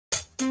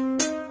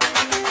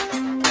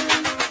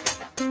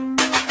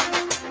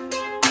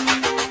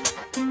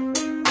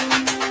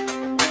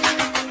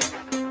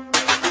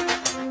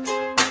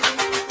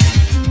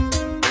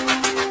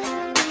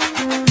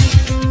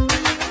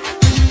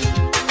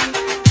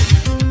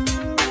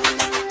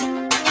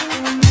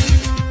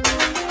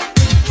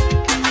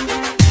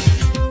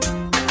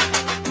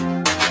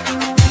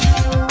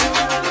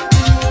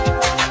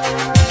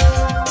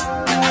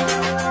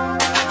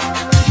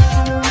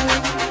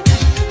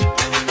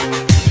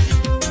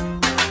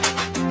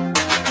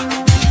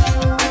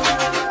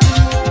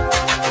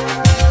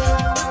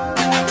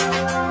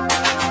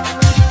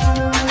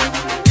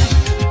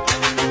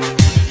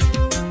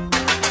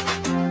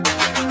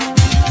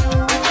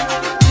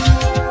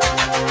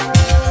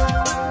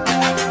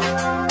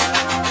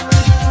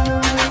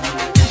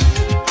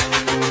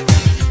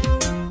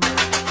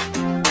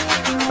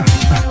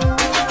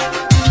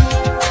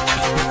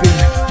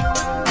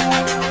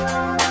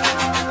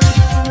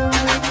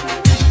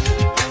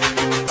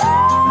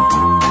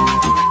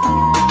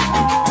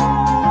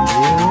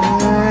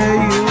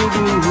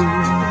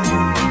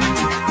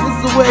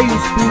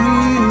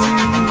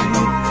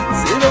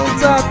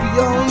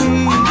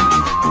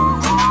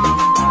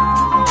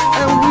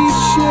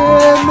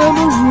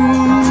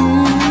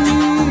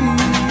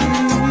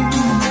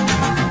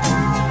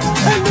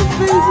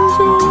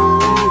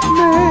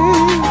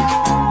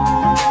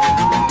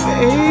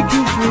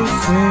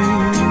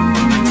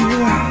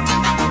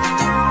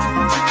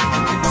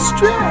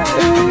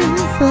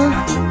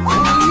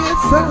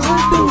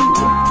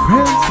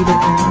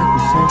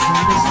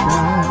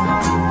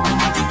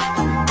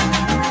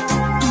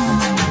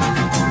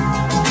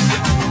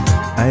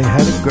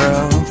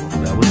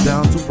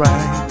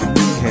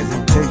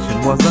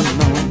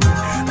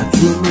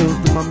new meals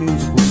to my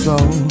musical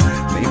soul.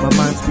 Made my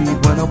mind speed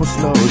when I was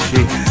slow.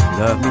 She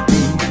loved me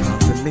deep,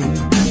 constantly.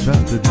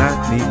 Trusted not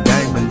need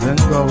diamonds and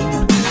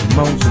gold.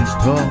 Emotions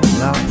tall,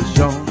 laughter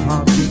shown.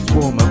 Heartbeats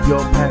warm, a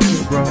pure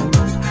passion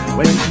grows.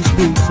 When she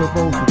speaks of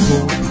vocal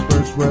cords, these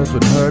first words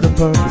would hurt a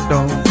perfect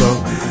tone. So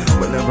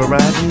whenever I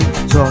need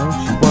to talk,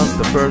 she was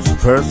the first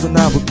person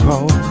I would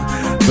call.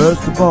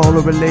 First of all,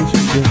 a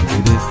relationship,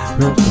 it is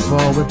first of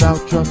all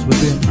without trust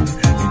within.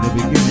 In the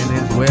beginning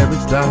is where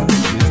it starts.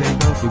 You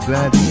take off your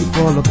glad and you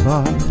fall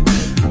apart.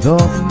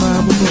 Thoughts of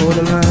mine were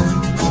borderline.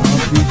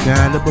 I'll be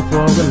kinda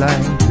before a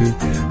line to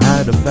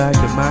hide the fact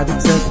that my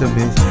accept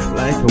is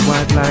like a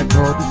white line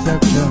called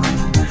deception.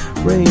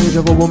 Rage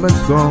of a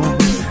woman's gone.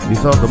 You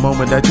thought the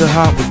moment that your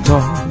heart was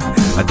torn.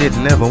 I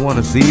didn't ever want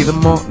to see the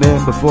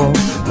morning before.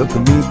 Look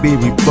at me be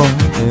reborn.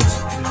 It's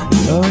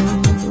love.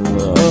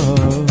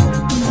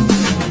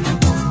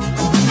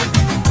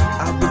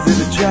 Opposite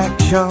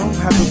attraction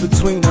happened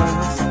between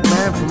us.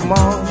 Man from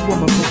Mars,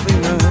 woman from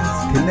Venus.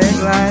 Connect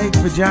like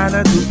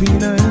vagina to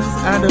penis.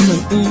 Adam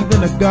and Eve in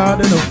the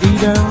Garden of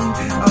Eden.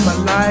 I'm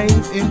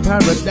alive in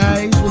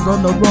paradise. Was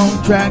on the wrong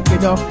track,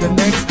 get off the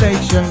next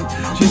station.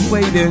 She's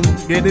waiting,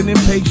 getting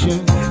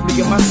impatient.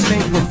 Me and my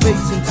snake were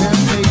facing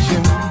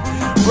temptation.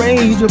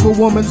 Rage of a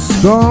woman's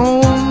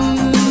scorn.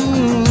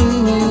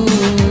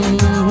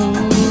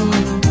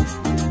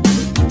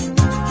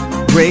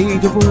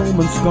 Rage of a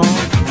woman's scorn.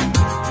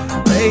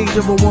 Rage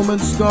of a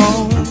woman's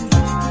scorn.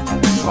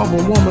 Of a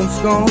woman's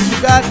scorn.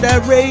 She got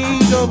that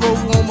rage of a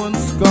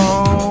woman's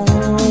scorn.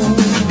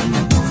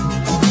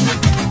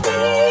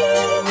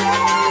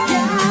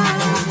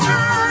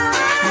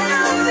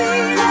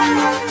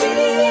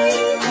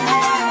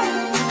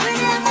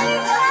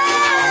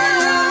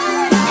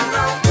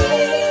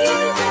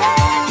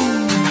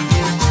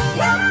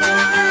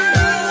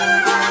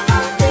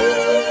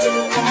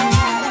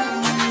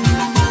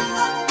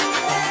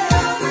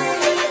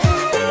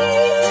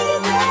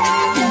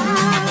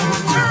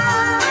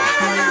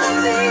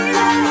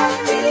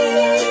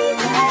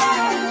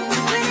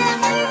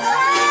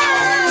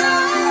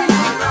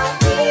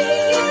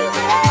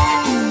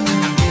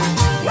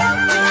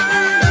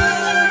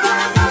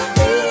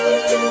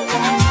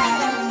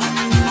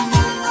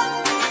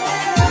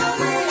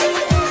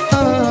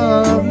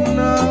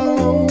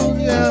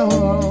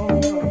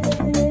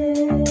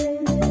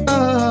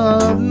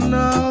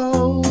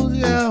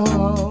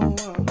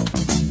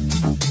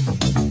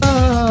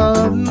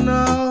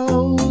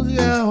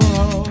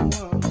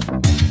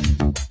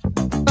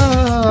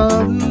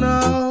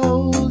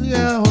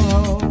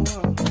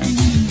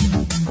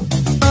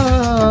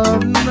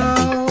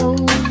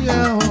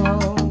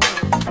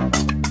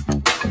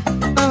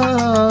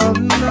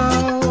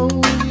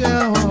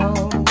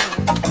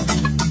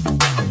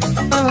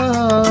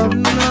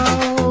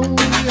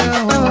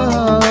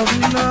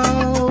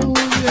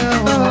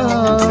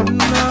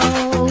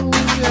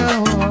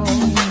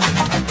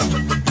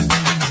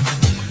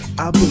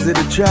 Opposite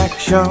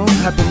attraction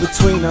happened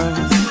between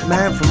us.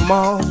 Man from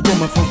Mars,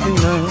 woman from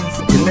Venus.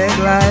 Connect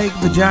like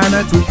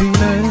vagina to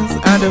penis.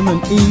 Adam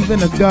and Eve in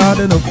the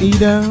Garden of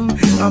Eden.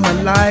 I'm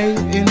alive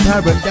in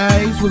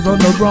paradise. Was on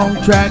the wrong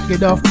track,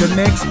 get off the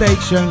next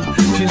station.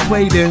 She's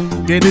waiting,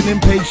 getting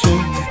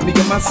impatient. Me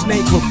and my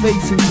snake were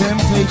facing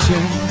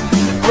temptation.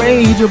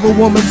 Rage of a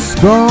woman's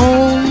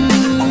scorn.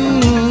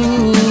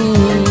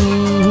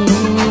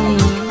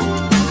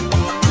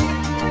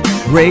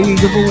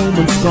 Rage of a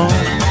woman's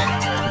scorn.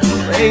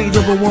 Rage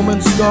of a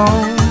woman's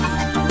scorn.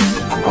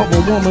 Of a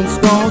woman's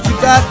scorn. She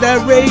got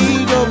that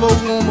rage of a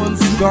woman's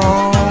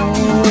scorn.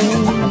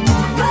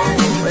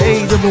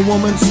 Rage of a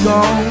woman's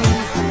scorn.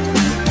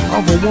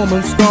 Of a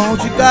woman's scorn.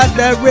 She got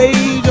that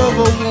rage of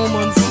a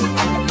woman's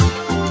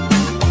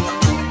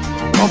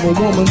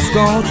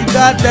scorn. She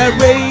got that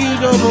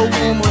rage of a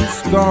woman's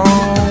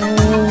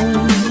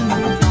scorn.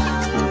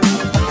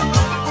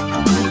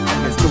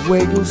 It's the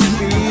way you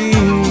speak,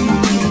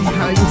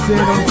 how you sit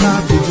on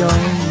top of your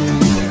knee.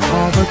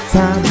 All the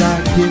times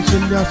I kiss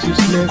your luscious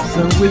lips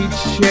and we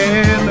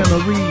share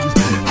memories.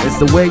 It's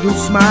the way you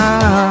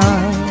smile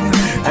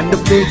and the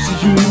faces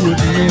you would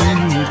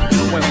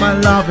make when my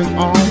loving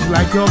arms,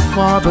 like your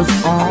father's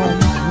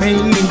arms,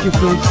 made you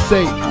feel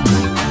safe.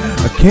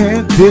 I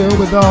can't deal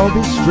with all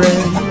this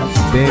stress,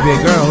 baby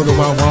girl, do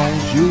I want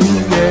you,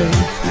 yes.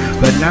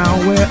 But now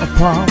we're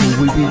apart,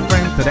 will we be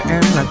friends to the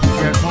end like we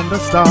said from the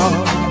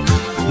start?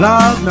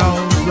 Love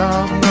knows,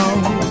 love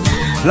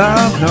knows,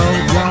 love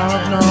knows,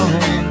 love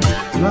knows.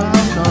 Love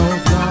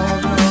knows, love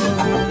knows,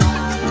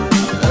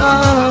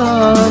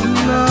 love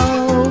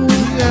knows,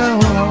 yeah.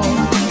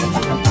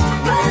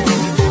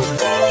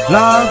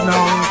 Love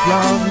knows,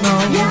 love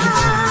knows,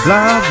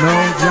 love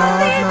knows, love knows, love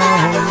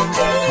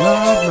knows,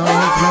 love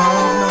knows,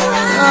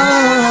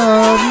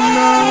 love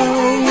knows,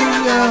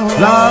 yeah.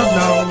 Love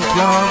knows,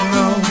 love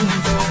knows,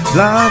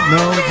 love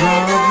knows,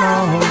 love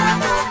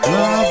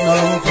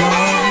knows,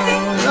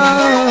 love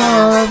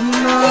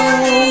knows,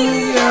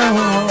 yeah.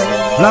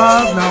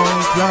 Love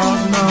knows,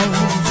 love knows,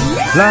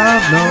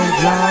 love knows, love knows,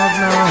 love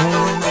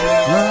knows,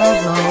 love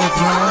knows,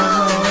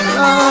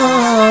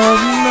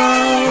 love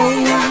knows.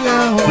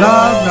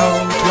 Love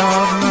knows,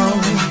 love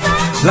knows,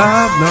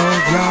 love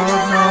knows, love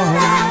knows,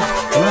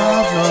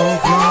 love knows,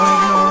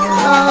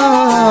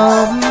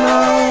 love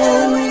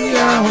knows,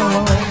 yeah.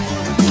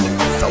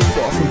 So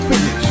far from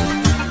finished.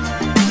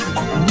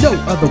 No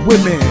other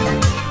women,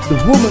 the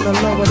woman I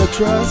love and I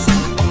trust.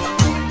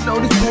 No,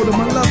 this part of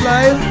my love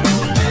life.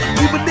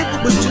 Even if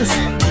it was just,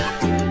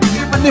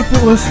 even if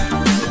it was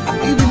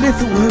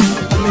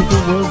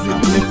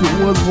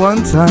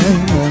one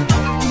time.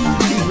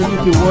 Even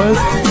if it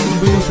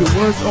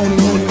was only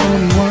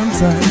one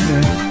time.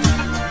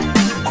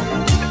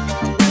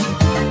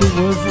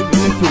 Even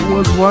if it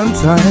was one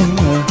time.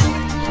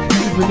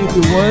 Even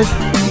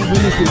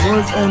if it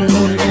was only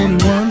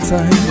one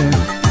time.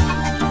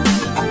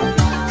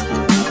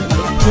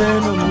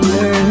 Pen on the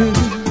leg,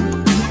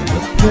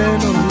 pen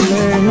on the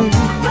leg,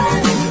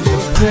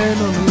 pen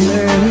on the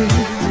leg.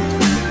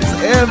 It's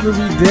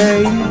every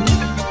day.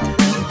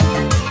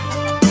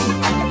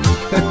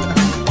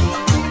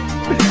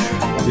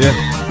 Yeah.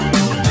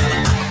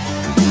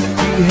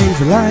 He hates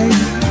the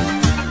life.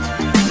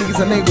 Niggas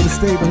unable to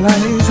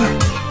stabilize.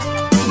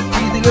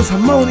 He niggas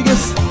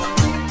harmonious.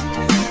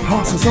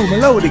 Hearts are so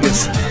melodious.